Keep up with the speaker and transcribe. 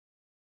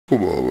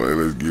Come on, man,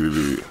 let's get it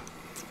in.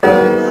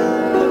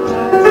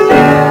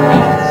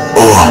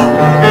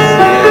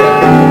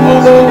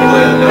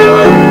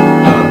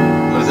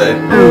 What is that?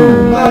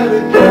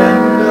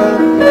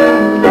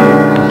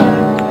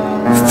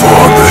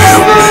 Father,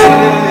 help me.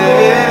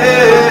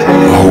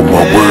 I hope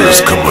my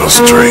words come out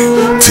straight.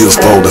 Tears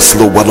falling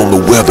slow, I don't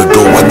know where to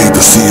go. I need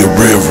to see a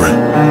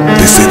reverend.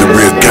 They say the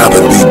real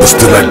gotta leave, but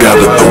still I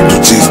gotta know, do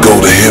G's go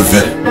to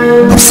heaven?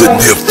 I'm sitting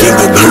here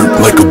feeling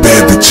hurt like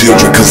abandoned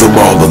children, cause I'm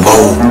all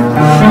alone.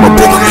 My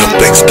brother left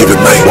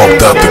Thanksgiving night,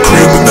 walked out the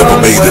crib and never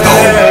made it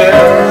home.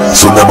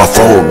 So now my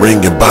phone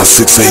ringing by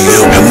 6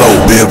 a.m. Hello,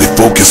 barely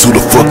focus, who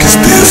the fuck is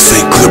this?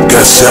 St. Clip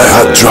got shot,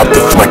 I dropped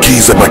it. My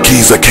keys,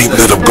 I can't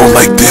let them go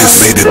like this.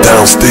 Made it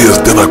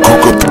downstairs, then I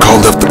croak up the call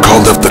after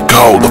call after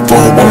call. The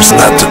phone won't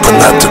not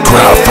to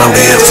cry, I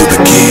finally answered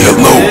again.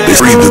 Hello, they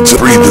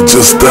breathing,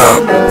 just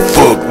stop.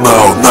 Fuck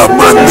no, not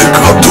my nigga.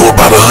 I'm doing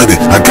about 100,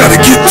 I gotta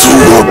get to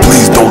it. Lord,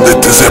 please don't let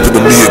this happen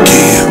to me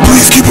again.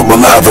 Please keep him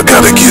alive, I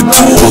gotta get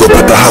to it. Pull up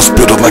at the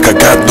hospital like I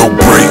got no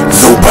brain.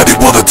 Nobody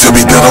wanna tell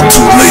me that I'm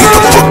too late.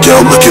 The fuck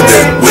y'all looking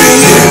at? Where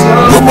he at?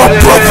 Where my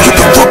brother? Get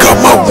the fuck out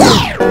my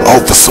way.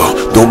 Officer,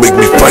 don't make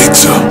me fight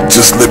ya.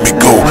 Just let me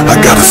go, I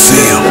gotta see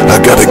him. I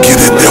gotta get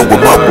in there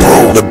with my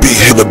bro. To be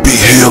hell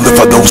if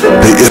I don't.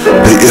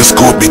 They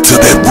escort me to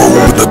that room.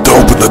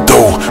 Open the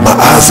door. My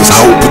eyes is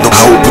I open them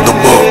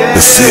up.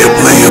 And see him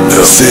laying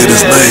there, said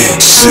his name.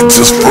 Shit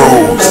just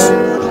froze.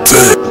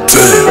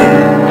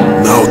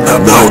 Damn. No,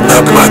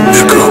 not my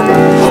nigga.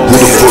 Who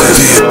the fuck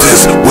did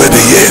this? Where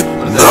they at?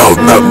 No,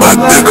 not my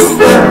nigga.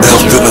 Now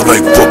I'm feeling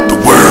like fuck the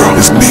world.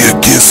 It's me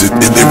against it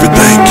and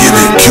everything in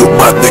it. Killed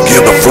my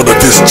nigga in the front of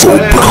his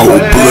cold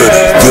blood.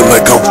 Feel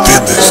like I'm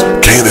finished.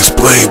 Can't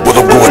explain what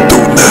I'm going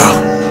through now.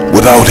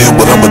 Without him,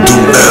 what I'ma do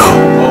now?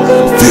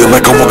 Feel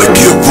like I wanna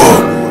give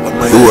up.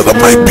 Lord, I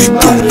might be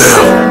through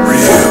now.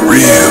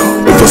 Real.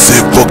 If I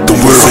said fuck the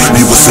world,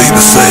 he would say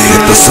the same.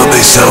 If the sun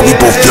ain't shine, we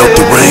both felt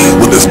the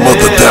rain. When his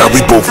mother died, we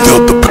both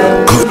felt the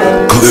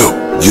clip.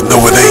 You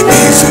know it ain't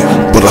easy,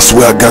 but I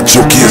swear I got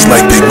your kids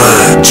like they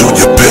mine.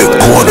 Junior pet,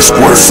 corner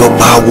squirt,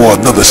 somehow or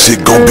another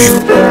shit gon' be.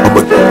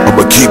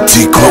 I'ma keep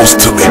T close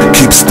to me,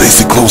 keep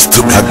Stacy close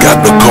to me. I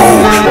got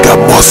Nicole, got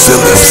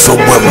Marcellus,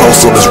 somewhere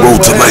lost on this road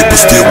tonight, but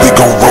still we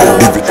gon' roll.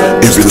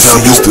 Every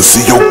time I used to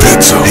see your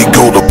picture, he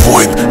go to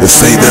point and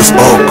say that's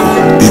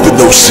uncle. Even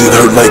though shit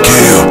hurt like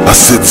hell, I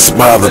sit and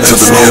smile until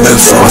the man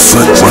that's my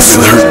son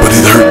hurt,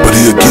 but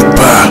he'll get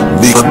by.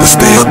 Need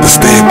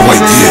understand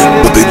quite yet,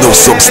 but they know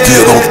something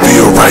still don't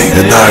feel right,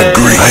 and I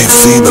agree. I ain't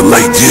seen the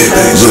light yet.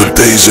 Little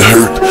Deja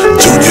hurt,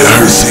 Junior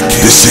hurt.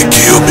 This shit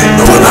kill me,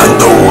 but I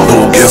know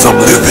long as I'm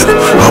living,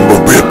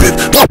 I'ma rip it.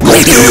 I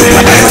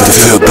had to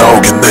tell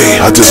dog and they,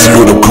 I just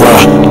heard them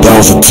cry.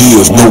 1,000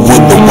 tears, no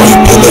one to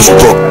wipe. And that's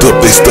fucked up,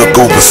 they stuck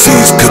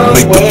overseas, couldn't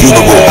make the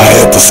funeral. I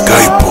had to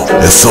Skype them,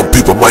 and some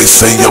people might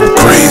say I'm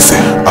crazy.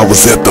 I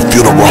was at the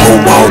funeral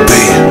home all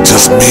day,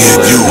 just me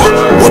and you,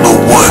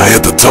 one-on-one. I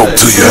had to talk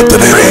to you after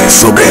that.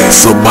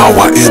 Somehow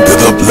I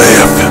ended up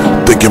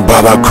laughing, thinking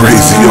about how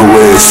crazy your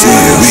ass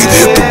is. We'd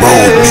hit the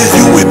road, me,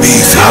 you, and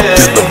Easy, hopped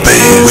in the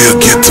van. We'll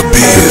get to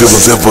be. If it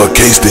was ever a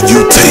case, then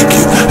you take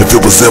it. If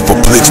it was ever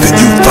blitzed, then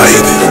you fight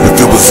it.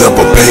 If it was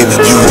ever pain,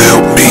 then you'd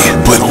help me.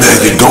 But now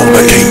you're gone,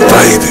 I can't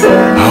fight it.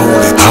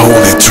 I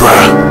only try,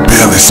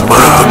 barely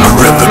smile. I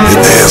rather than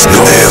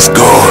ask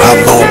God how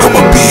long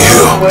I'ma be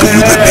here. Till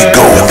you let me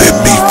go and let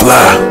me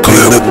fly.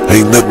 Cause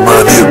ain't nothing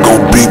around here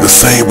gon' be the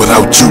same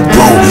without you,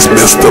 bro. It's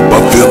messed up, I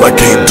feel I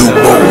can't do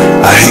more.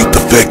 I hate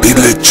the fact they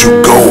let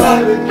you go.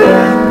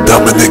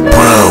 Dominic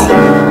Brown,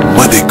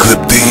 Money Clip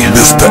D,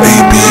 Mr.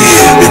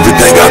 A.B.N.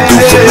 Everything I do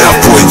from now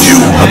for you.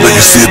 I know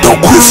you said don't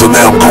quit, so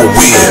now I'm gon'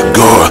 win.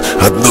 God,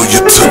 I know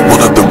you took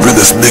one of the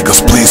realest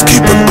niggas, please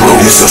keep him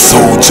close. He's a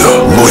soldier,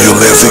 loyal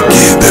as it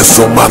get, that's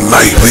on my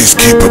life, please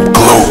keep him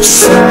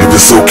close. If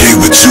it's okay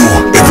with you,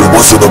 every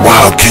once in a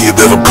while can you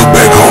let him come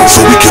back home so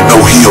we can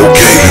know he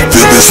okay?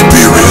 Feel his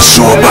spirit,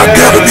 show him I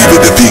got him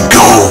even if he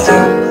gone.